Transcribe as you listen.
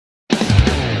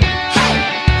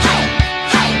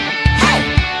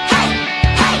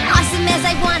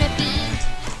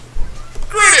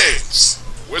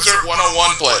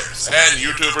one players and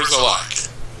YouTubers alike.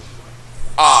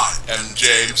 I am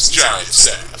James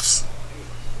GiantStaff.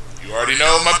 You already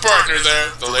know my partner there,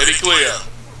 the Lady Cleo.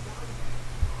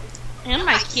 And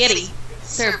my kitty,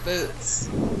 Sir Boots.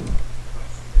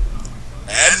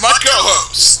 And my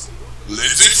co-host,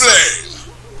 Lindsey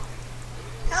Flame.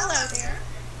 Hello there.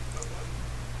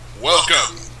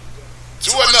 Welcome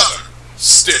to another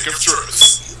Stick of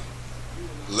Truth.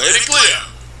 Lady Cleo,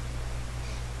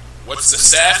 what's the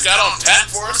staff got on tap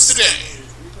for us today?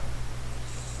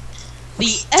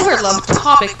 The ever-loved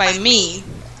topic by me,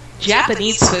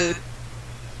 Japanese food.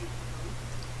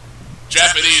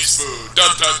 Japanese food,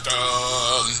 dun dun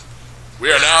dun.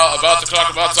 We are now about to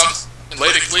talk about something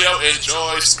Lady Cleo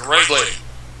enjoys greatly.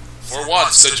 For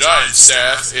once, the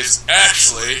GiantStaff is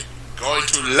actually going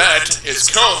to let his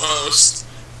co-host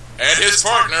and his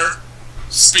partner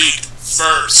speak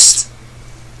first.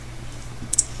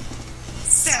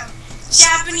 So,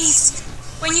 Japanese,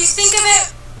 when you think of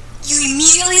it, you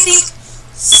immediately think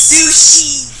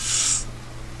sushi.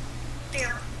 There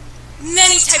are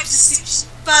many types of sushi,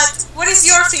 but what is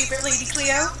your favorite, Lady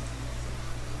Cleo?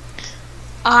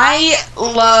 I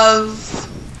love...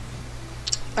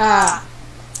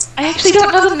 I actually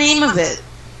don't know the name of it.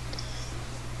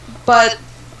 But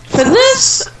for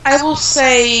this, I will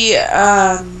say,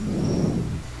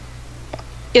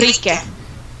 Irike.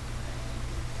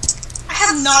 I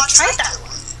have not tried that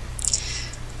one.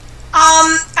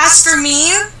 As for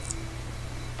me,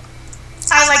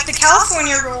 I like the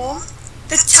California roll,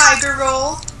 the tiger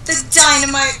roll, the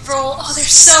dynamite roll. Oh,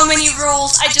 there's so many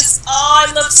rolls. I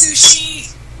love sushi.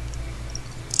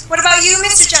 What about you,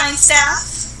 Mr. GiantStaff?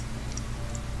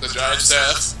 The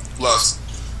GiantStaff loves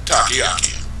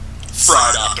takoyaki,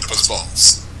 fried octopus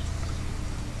balls.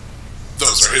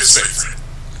 Those are his favorite.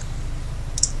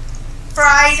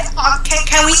 Fried,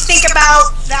 can we think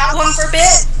about that one for a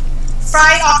bit?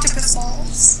 Fried octopus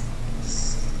balls.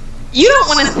 You don't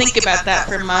want to think about that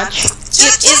for much.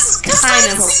 It is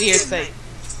kind of a weird thing.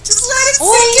 Just let it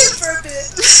sink in for a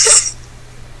bit.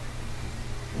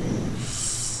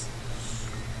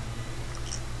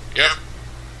 Yep.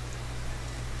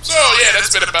 So, yeah, that's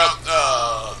been about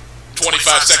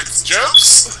 25 seconds of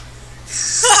jokes.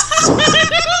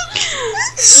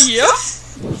 Yep.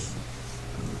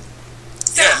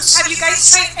 So, Yes. have you guys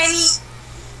tried any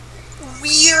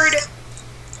weird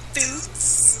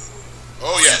foods?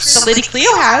 Oh, yes. The Lady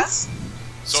Cleo has.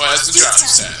 So has the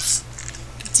GiantStaff.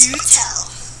 Do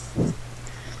tell.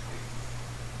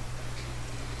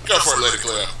 Go for it, Lady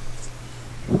Cleo.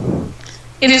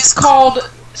 It is called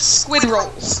squid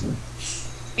rolls.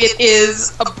 It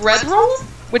is a bread roll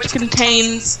which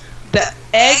contains the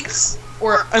eggs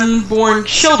or unborn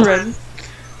children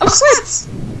of squids.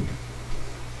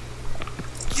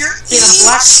 You're In a eating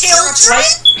black children?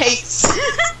 paste.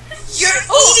 You're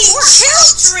eating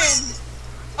children!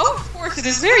 Oh, of course, it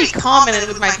is very common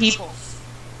with my people.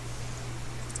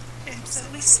 I'm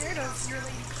totally scared of your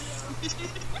Lady Cleo.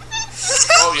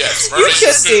 Oh, yes. You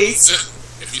should be.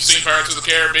 If you've seen Pirates of the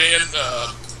Caribbean,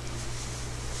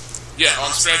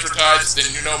 on Stranger Tides, then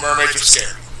you know mermaids are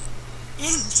scary.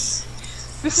 Indeed.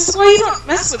 This is why you don't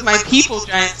mess with my people,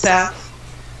 GiantStaff.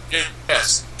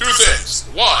 Yes. Two things.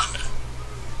 One,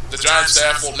 the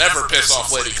GiantStaff will never piss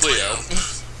off Lady Cleo.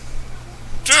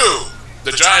 Two,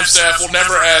 the GiantStaff will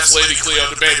never ask Lady Cleo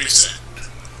to babysit.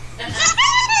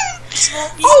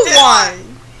 Oh, why?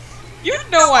 You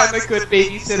know I'm a good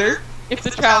babysitter, if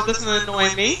the child doesn't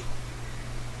annoy me.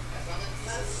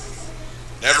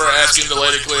 Never asking the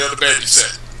Lady Cleo to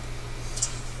babysit.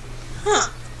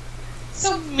 Huh.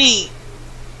 So mean.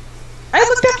 I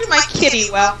looked after my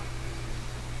kitty well.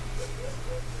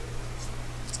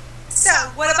 So,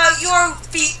 what about your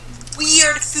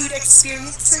weird food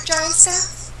experience, Sir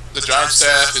GiantStaff? The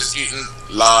GiantStaff is eating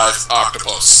live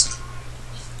octopus.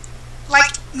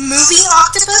 Like moving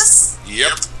octopus?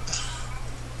 Yep.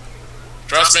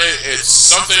 Trust me, it's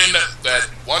something that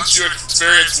once you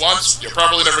experience once, you're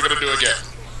probably never going to do again.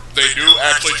 They do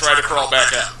actually try to crawl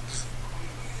back out.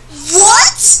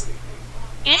 What?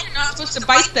 And you're not supposed to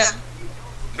bite them.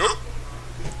 Nope.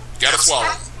 Gotta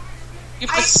swallow. You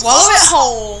have to swallow it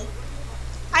whole.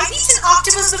 I've eaten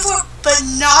octopus before, but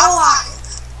not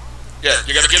alive. Yeah,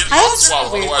 you gotta get it I have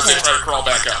swallow, another otherwise they weird try to crawl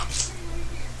back out.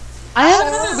 I have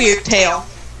another weird tale.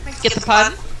 Get the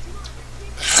pun?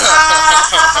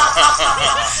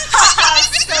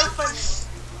 So funny.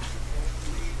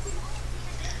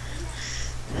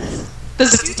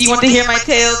 Do you want to hear my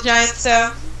tale,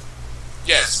 GiantStaff?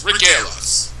 Yes, regale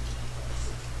us.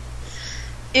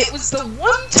 It was the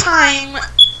one time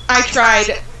I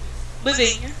tried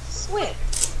living squid.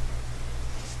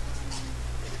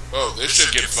 Oh, this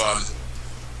should get fun.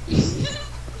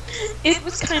 It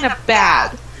was kind of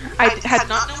bad. I had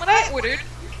not known what I ordered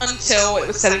until it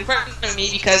was set in front of me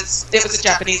because it was a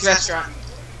Japanese restaurant.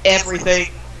 Everything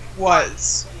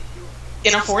was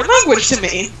in a foreign language to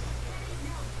me.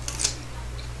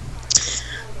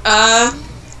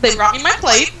 They brought me my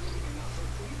plate,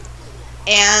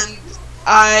 and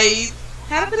I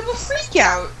had a bit of a freak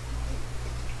out.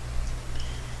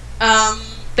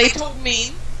 They told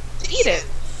me to eat it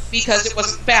because it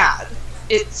wasn't bad.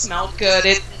 It smelled good,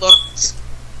 it looked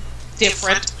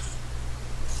different.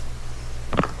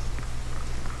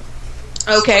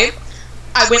 Okay,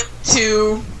 I went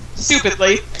to,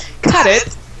 stupidly, cut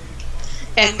it,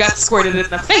 and got squirted in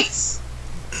the face.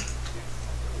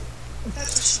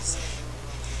 That's what she said.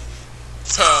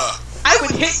 I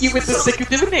would hit you with the stick of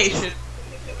divination.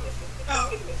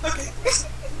 Oh, okay.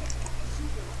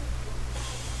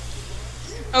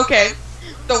 Okay,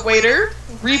 the waiter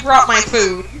re-brought my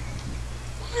food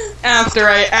after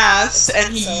I asked,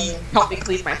 and he helped me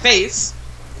clean my face.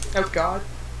 Oh god.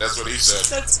 That's what he said.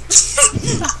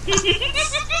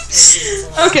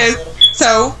 Okay,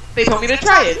 so they told me to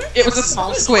try it. It was a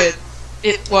small squid.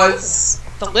 It was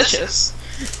delicious.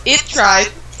 It tried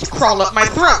to crawl up my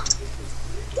throat.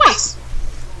 Twice.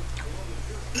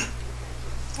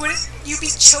 Would you be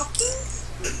choking?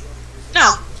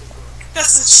 No.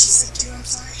 That's what she said too, I'm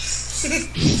sorry.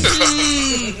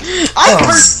 I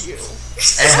curse you.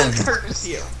 I And curse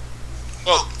you.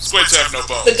 Well, squids have no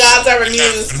bones. The gods are They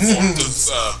have amused. formed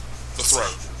the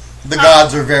throat. the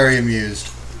gods are very amused.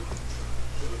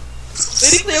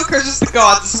 Lady Cleo curses the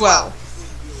gods as well.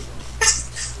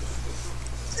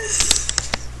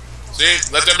 See?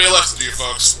 Let that be a lesson to you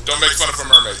folks. Don't make fun of a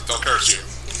mermaid. They'll curse you.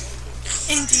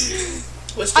 Indeed.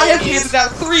 We're still I have amused. handed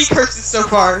out 3 curses so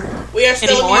far. We are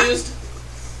still Anymore? amused.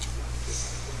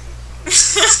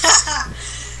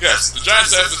 Yes, the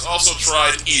GiantStaff has also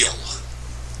tried eel.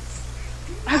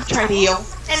 I've tried eel.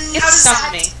 And It how does stung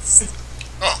that... me.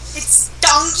 Oh, It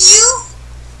stung you?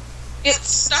 It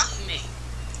stung me.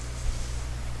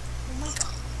 Oh my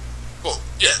god. well,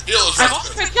 yeah, eel is I've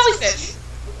also right. tried jellyfish.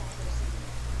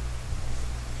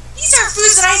 These are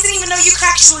foods that I didn't even know you could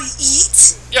actually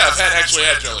eat. Yeah, I've actually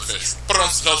had jellyfish. Put it on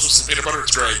some toast with some peanut butter,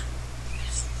 it's great.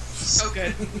 So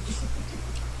good.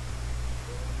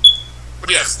 But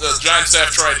yes, the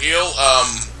GiantStaff tried eel.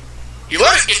 He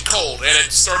let it get cold, and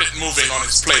it started moving on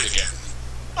his plate again.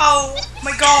 Oh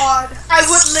my god. I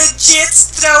would legit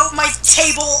throw my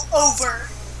table over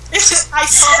if I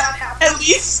saw that happen. At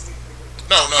least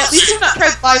No, At least see, you've not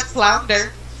tried live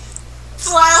flounder.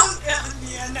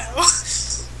 Yeah, no.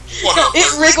 well, no,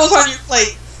 It wriggles on your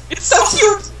plate. It's so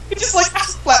cute. It's just like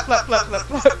flap, flap, flap, flap,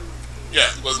 flap. yeah,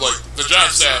 but like the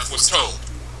GiantStaff was told,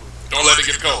 don't let it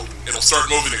get cold. It'll start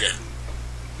moving again.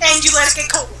 And you let it get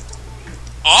cold.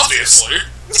 Obviously,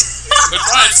 the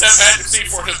GiantStaff had to see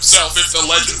for himself if the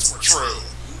legends were true,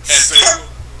 and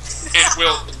it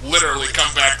will literally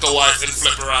come back to life and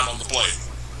flip around on the plate.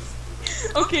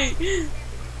 Okay,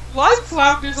 live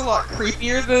flounder's a lot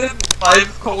creepier than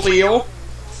live cold eel.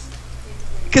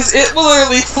 Because it will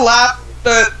literally flap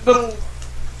the little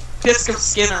disc of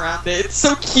skin around it. It's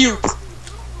so cute.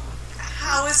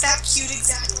 How is that cute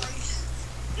exactly?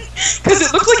 Because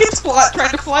it looks like it's trying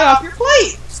to fly off your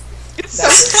plate. It's so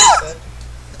That's cute. what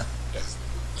Yes.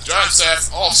 The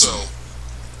GiantStaff also,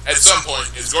 at some point,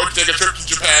 is going to take a trip to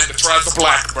Japan to try the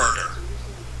black burger.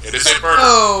 It is a burger.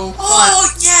 Oh, fun.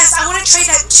 Oh, yes, I want to try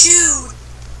that too.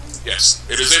 Yes,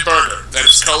 it is a burger that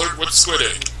is colored with squid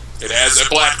ink. It has a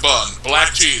black bun,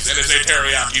 black cheese, and is a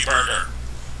teriyaki burger.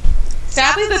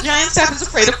 Sadly, the GiantStaff is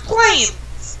afraid of planes.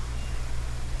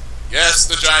 Yes,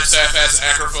 the GiantStaff has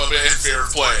acrophobia and fear of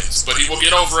planes, but he will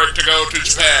get over it to go to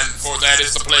Japan, for that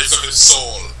is the place of his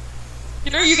soul.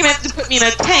 You know you're gonna have to put me in a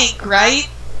tank, right?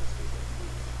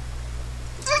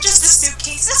 Or just a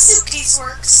suitcase. A suitcase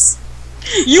works.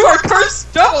 You are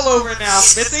cursed double over now,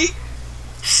 Missy.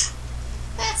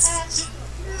 That's it.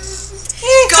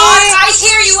 Gods, I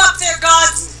hear you up there,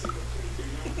 gods.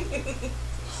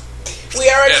 We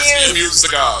are Yes, we amused. amuse the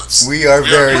gods. We are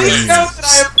very Please amused. note that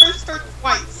I have cursed her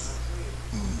twice.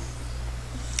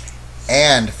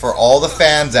 And for all the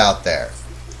fans out there,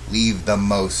 leave the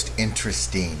most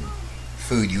interesting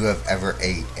food you have ever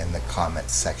ate in the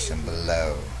comments section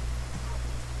below.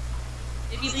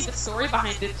 Maybe leave a story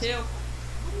behind it too.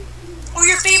 Or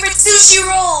your favorite sushi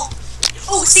roll.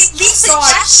 Oh, see, leave God, get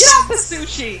off suggestions. the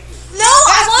sushi. No,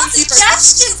 I want sushi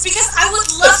suggestions because I would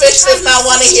The love fish to try does not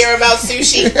want to sushi. hear about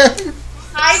sushi,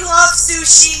 I love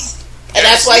sushi. and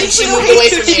that's why she People moved hate away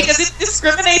from sushi you. because it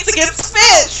discriminates against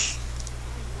fish.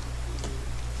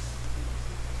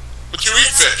 But you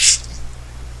eat fish.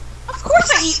 Of Of course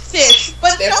I eat fish,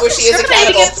 but Therefore don't she is a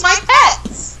discriminate cannibal. against my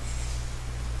pets.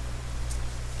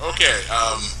 Okay,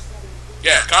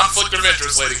 yeah, conflict of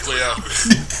interest, Lady Cleo.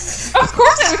 Of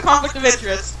course I have a conflict of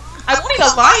interest. I won't eat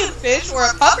a lionfish or a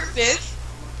pufferfish.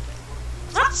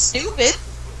 I'm not stupid.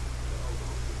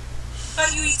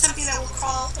 But you eat something that will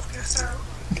crawl up your throat.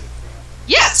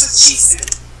 Yes, That's what she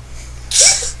said.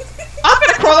 I'm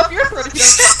gonna crawl up your throat if you don't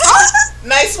stop.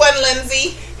 Nice one,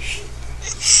 Lindsay.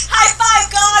 High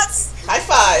five, gods! High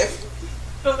five.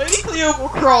 The Lady Cleo will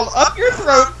crawl up your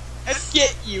throat and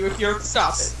get you if you don't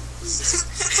stop it.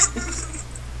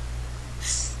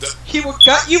 She will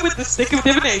gut you with the stick of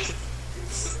divination.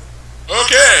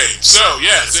 Okay, so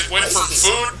yes, it went from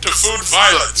food to food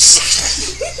violence.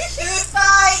 Food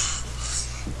fight!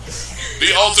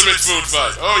 The ultimate food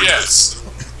fight. Oh yes.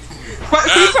 But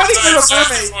Now, who's fighting for Giant the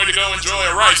Staff is mermaid? going to go enjoy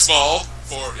a rice ball,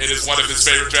 for it is one of his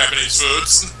favorite Japanese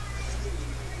foods.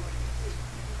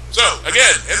 So,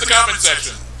 again, in the comment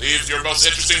section, leave your most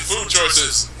interesting food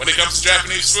choices when it comes to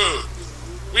Japanese food.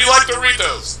 We like to read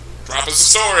those. Drop us a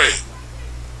story.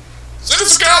 Send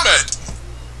us a comment.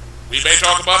 We may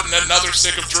talk about it in another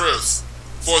Stick of Truth,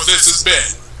 for this has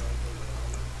been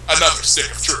another Stick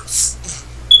of Truth.